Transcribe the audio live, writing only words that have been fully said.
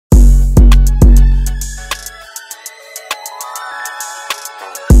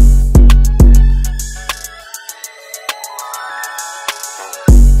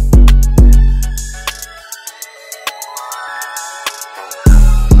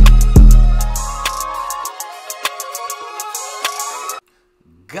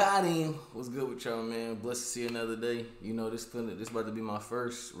RomeGotHeem. What's good with y'all, man? Blessed to see another day. You know, this about to be my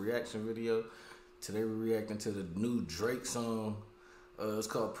first reaction video. Today we're reacting to the new Drake song. It's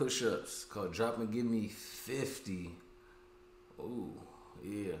called Push Ups. Called Drop and Give Me 50. Ooh,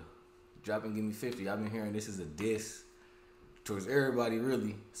 yeah. Drop and Give Me 50. I've been hearing this is a diss towards everybody,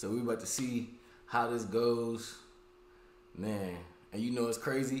 really. So we about to see how this goes. Man. And you know it's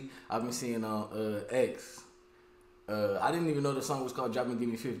crazy. I've been seeing on X. I didn't even know the song was called Drop and Give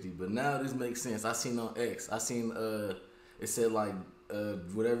Me 50, but now this makes sense. I seen on X. I seen it said like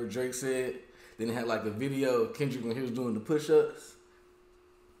whatever Drake said. Then it had like a video of Kendrick when he was doing the push-ups.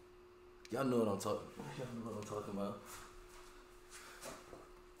 Y'all know what I'm talking about. Y'all know what I'm talking about.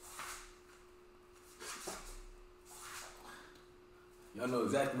 Y'all know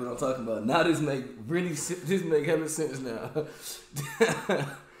exactly what I'm talking about. Now this make hella sense now.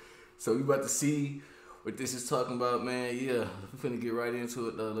 So we about to see what this is talking about, man. Yeah, we're finna get right into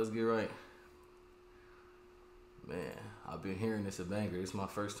it though. Let's get right. Man, I've been hearing this a banger. It's my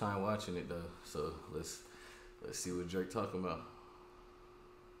first time watching it though. So let's see what Drake talking about.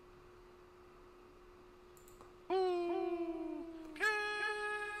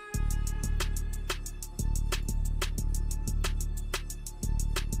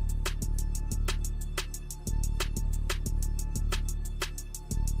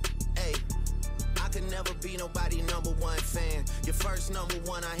 Never be nobody #1 fan. Your first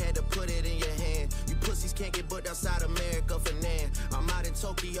 #1, I had to put it in your hand. You pussies can't get booked outside America for nan. I'm out in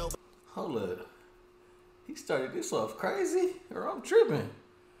Tokyo. Hold up. He started this off crazy, or I'm tripping.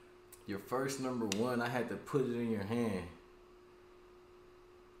 Your first #1, I had to put it in your hand.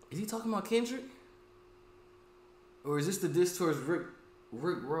 Is he talking about Kendrick? Or is this the diss towards Rick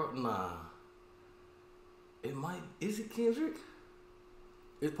Ross? Nah. It might. Is it Kendrick?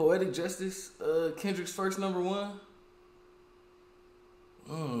 Is Poetic Justice Kendrick's first #1?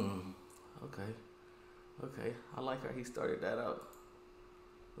 Okay. I like how he started that out.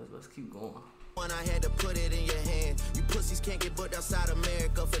 Let's keep going. I had to put it in your hand. You pussies can't get booked outside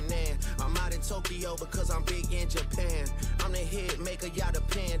America for nan. I'm out in Tokyo because I'm big in Japan. I'm the hit maker y'all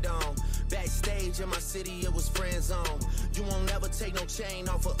depend on. Backstage in my city, it was friend zone. You won't never take no chain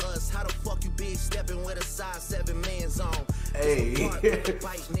off of us. How the fuck you big stepping with a size 7 man's on? Hey.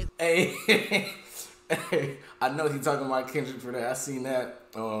 Hey. I know he talking about Kendrick for that. I seen that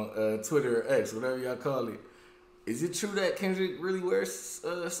on Twitter or X, whatever y'all call it. Is it true that Kendrick really wears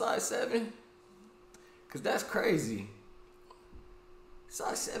size 7? Cause that's crazy.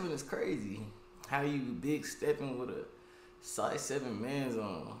 Size 7 is crazy. How you big stepping with a size 7 man's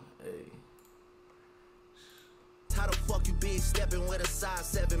on? Hey. How the fuck you big stepping with a size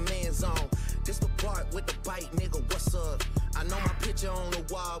 7 man's on? This the part with the bite, nigga, what's up? I know my picture on the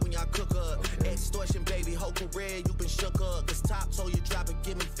wall when y'all cook up. Okay. Extortion, baby, whole career, you been shook up. Cause Top told you drop and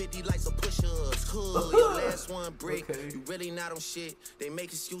give me 50 like some push-ups. Hood, your last one brick. Okay. You really not on shit. They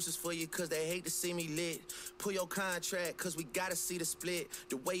make excuses for you cause they hate to see me lit. Pull your contract cause we gotta see the split.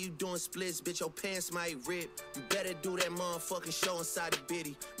 The way you doing splits, bitch, your pants might rip. You better do that motherfucking show inside the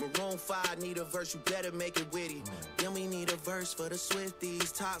bitty. Maroon 5 need a verse, you better make it witty. Then we need a verse for the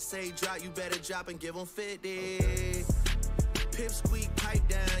Swifties. Top say drop, you better drop and give them 50. Okay. Pip squeak, pipe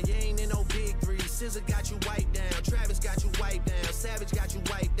down. You ain't in no big 3. Scissor got you wiped down. Travis got you wiped down. Savage got you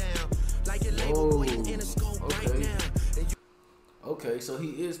wiped down. Like your label boy, you in a scope right now. Okay, so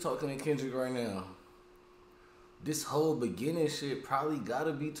he is talking to Kendrick right now. This whole beginning shit probably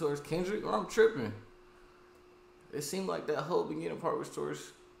gotta be towards Kendrick, or I'm tripping. It seemed like that whole beginning part was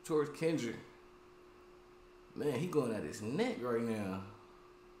towards Kendrick. Man, he going at his neck right now.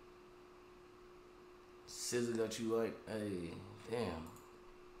 Scissor got you like, hey, damn.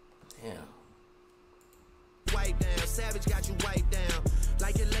 Wipe down, Savage got you wiped down.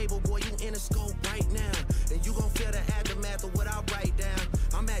 Like your label boy, you in a scope right now. And you gon' feel the aftermath of what I write down.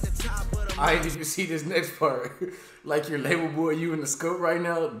 I'm at the top of the I didn't even see this next part. Like your label boy, you in the scope right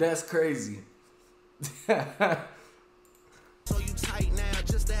now? That's crazy. So you tight now,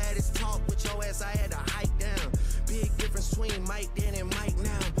 just to have this talk with your ass, I had to hike down. Big difference between Mike then and Mike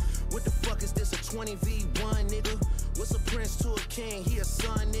now. What the fuck is this, a 20v1, nigga? What's a prince to a king? He a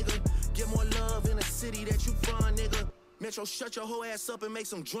son, nigga. Get more love in the city that you from, nigga. Metro, shut your whole ass up and make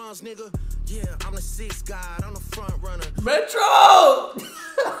some drums, nigga. Yeah, I'm the 6th guy, I'm the front runner. Metro!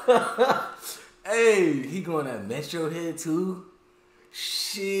 Hey, he going at Metro head too?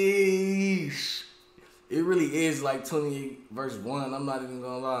 Sheesh. It really is like 28 verse 1, I'm not even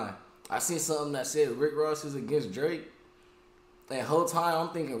gonna lie. I seen something that said Rick Ross is against Drake. And the whole time I'm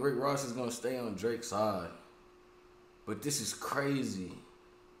thinking Rick Ross is gonna stay on Drake's side. But this is crazy.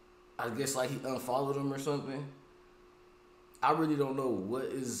 I guess like he unfollowed him or something. I really don't know what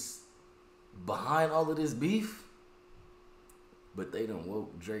is behind all of this beef, but they done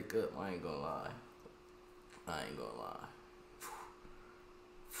woke Drake up. I ain't gonna lie.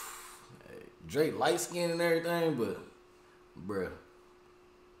 Hey, Drake light skinned and everything, but bruh,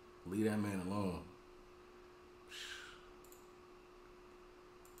 leave that man alone.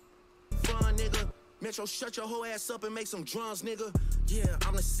 Fun, nigga. Metro, shut your whole ass up and make some drums, nigga. Yeah,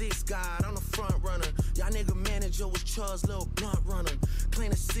 I'm the sixth guy, I'm the front runner. Y'all nigga manager was Charles' little blunt runner.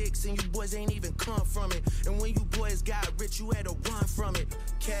 Playing a six and you boys ain't even come from it. And when you boys got rich, you had to run from it.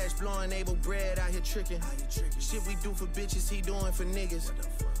 Cash blowing, able bread out here tricking. Shit we do for bitches, he doing for niggas.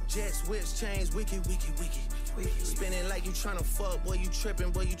 Jets, whips, chains, wicked. Spinning like you tryna fuck, boy, you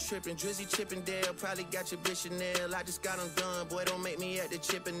trippin'. Drizzy Chippendale, probably got your bitch Chanel. I just got them done, boy, don't make me at the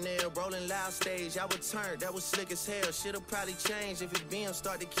Chippendale. Rolling loud stage, I would turn, that was slick as hell. Shit'll probably change if your BM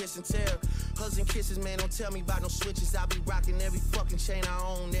start to kiss and tell. Hugs and kisses, man, don't tell me about no switches. I be rocking every fucking chain I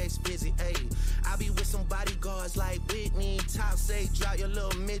own, next visit, ayy. I be with some bodyguards like Whitney. Top say, drop your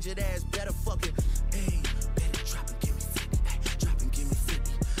little midget ass, better fucking, ayy. Better drop and give me 50, ayy. Drop and give me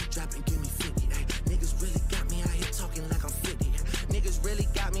 50, drop and give me 50, ayy. Niggas really got me out here talking like I'm 50. Niggas really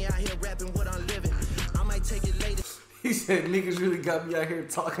got me out here rapping what I'm living. I might take it later. He said niggas really got me out here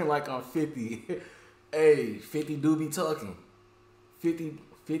talking like I'm 50. Hey, 50 do be talking. 50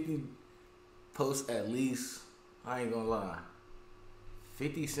 posts at least. I ain't gonna lie.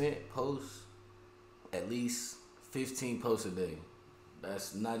 50 Cent posts at least 15 posts a day.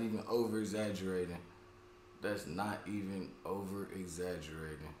 That's not even over exaggerating.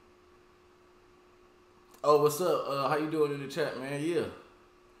 Oh, what's up? How you doing in the chat, man?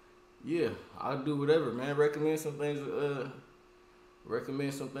 Yeah, I'll do whatever, man. Recommend some things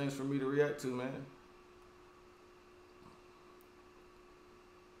for me to react to, man.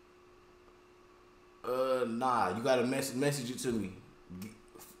 Nah, you gotta message it to me.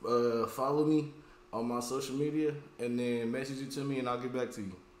 Follow me on my social media and then message it to me and I'll get back to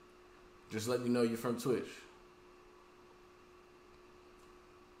you. Just let me know you're from Twitch.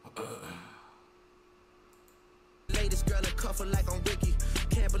 Latest girl in cuffle like I'm Ricky.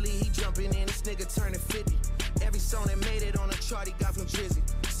 Can't believe he jumping in, this nigga turning 50. Every song that made it on the chart he got from Drizzy.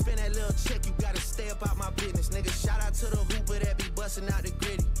 Spend that little check, you gotta stay up out my business. Nigga, shout out to the hooper that be busting out the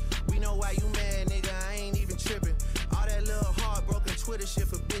gritty. We know why you mad, nigga, I ain't even tripping. All that little heartbroken Twitter shit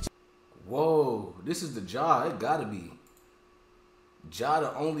for bitches. Whoa, this is the Ja, it gotta be. Ja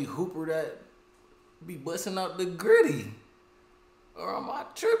the only hooper that be busting out the gritty. Or am I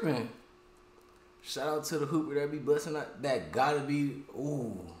tripping? Shout out to the hooper that be busting out. That gotta be.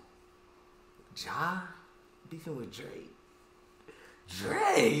 Ooh. Ja beefing with Drake.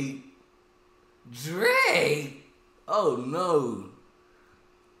 Drake. Oh no.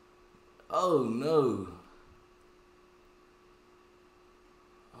 Oh no,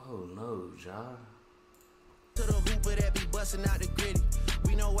 Ja. To the hooper that be busting out the gritty.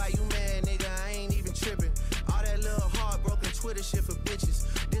 We know why you mad, nigga, I ain't even tripping. All that little heartbroken Twitter shit for bitches.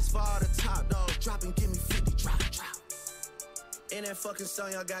 This for all the top dogs, drop and give me 50, drop. In that fucking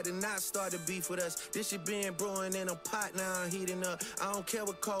song, y'all got to not start the beef with us. This shit been brewing in a pot, now I'm heating up. I don't care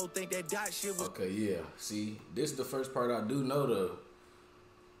what Cole think, that dot shit was... Okay, yeah. See, this is the first part I do know, though.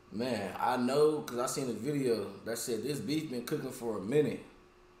 Man, I know, because I seen a video that said this beef been cooking for a minute.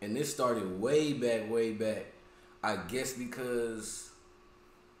 And this started way back. I guess because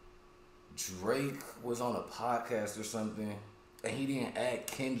Drake was on a podcast or something, and he didn't add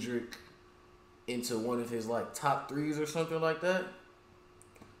Kendrick into one of his like top threes or something like that.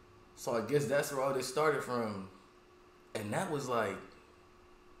 So I guess that's where all this started from. And that was like,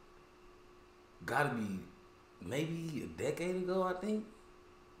 gotta be maybe a decade ago, I think.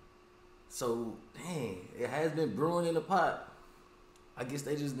 So, dang, it has been brewing in the pot. I guess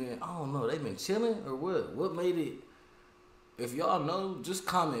they just been, I don't know, they been chilling or what? What made it, if y'all know, just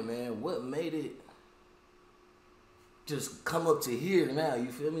comment, man. What made it just come up to here now?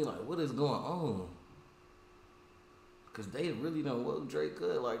 You feel me? Like, what is going on? Because they really done woke Drake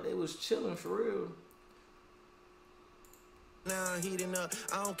up. Like, they was chilling for real. Now I'm heating up.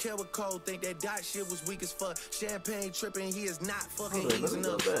 I don't care what Cole think, that dot shit was weak as fuck. Champagne tripping, he is not fucking easing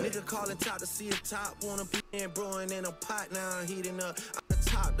up. Nigga calling top to see a top, wanna be in brewing in a pot. Now I'm heating up. I'm the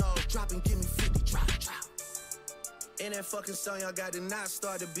top dog, drop and give me 50, drop. In that fucking song, y'all got to not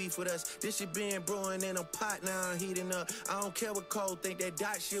start the beef with us. This shit been brewing in a pot, now I'm heating up. I don't care what Cole think, that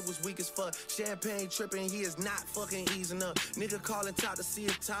dot shit was weak as fuck. Champagne tripping, he is not fucking easing up. Nigga calling top to see a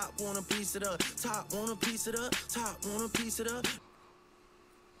top, want a piece of up. Top, want a piece of up. Top, want a piece of up.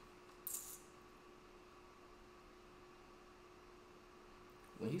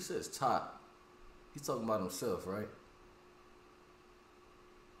 When he says top, he's talking about himself, right?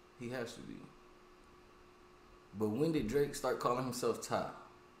 He has to be. But when did Drake start calling himself top?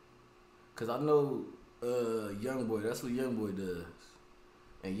 Cause I know YoungBoy, that's what YoungBoy does.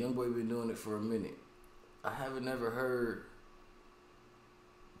 And YoungBoy been doing it for a minute. I haven't ever heard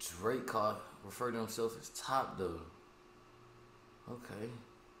Drake refer to himself as top though. Okay.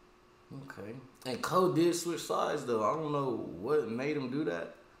 And Cole did switch sides though. I don't know what made him do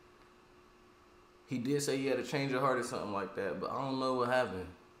that. He did say he had a change of heart or something like that, but I don't know what happened.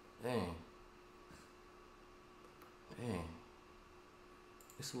 Dang.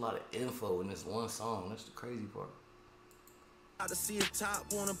 It's a lot of info in this one song. That's the crazy part. To see a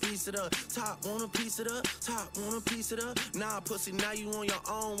top, want a piece of the top, want a piece of the top, want a piece of the nah, pussy, now you on your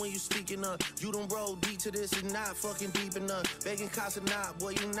own when you speaking up. You don't roll deep to this and not fucking deep enough. Begging cops or not,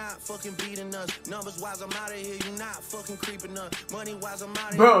 boy, you not fucking beating us. Numbers wise, I'm out of here, you not fucking creeping up. Money wise, I'm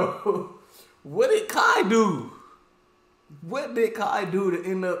out of here. Bro, what did Kai do? What did Kai do to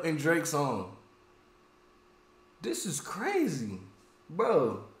end up in Drake's song? This is crazy.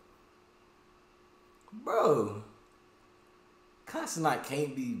 Bro. Kai Cenat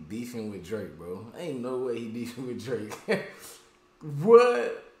can't be beefing with Drake, bro. Ain't no way he beefing with Drake.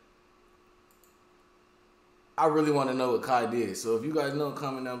 What? I really want to know what Kai did. So if you guys know,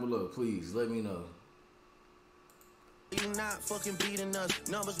 comment down below. Please, let me know. You not fucking beating us.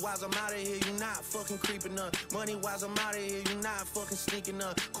 Numbers wise, I'm out of here. You not fucking creeping up. Money wise, I'm out of here. You not fucking sneaking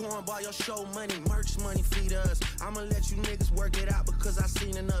up. Cornball, your show money, merch money, feed us. I'ma let you niggas work it out because I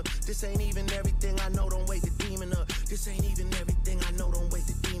seen enough. This ain't even everything I know. Don't wait the demon up. This ain't even everything I know. Don't wait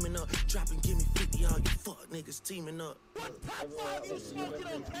the demon up. Drop and give me 50, all you fuck niggas teaming up. What platform have you smoking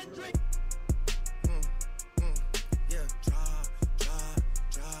on, Kendrick? Yeah, drop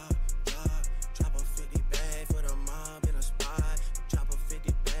a 50 bag for the mob in a spot. Drop a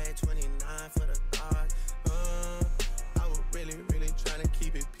 50 bag, 29 for the God. I was really trying to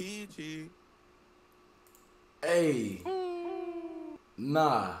keep it PG. Hey,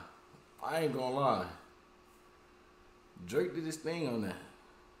 nah, I ain't gonna lie. Drake did his thing on that.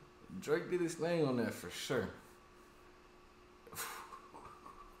 For sure.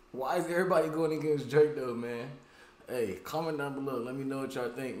 Why is everybody going against Drake though, man? Hey, comment down below. Let me know what y'all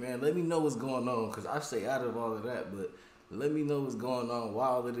think, man. Let me know what's going on, because I stay out of all of that, but let me know what's going on, why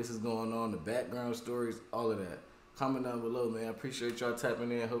all of this is going on, the background stories, all of that. Comment down below, man. I appreciate y'all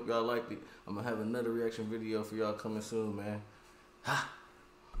tapping in. Hope y'all liked it. I'm going to have another reaction video for y'all coming soon, man. Ha!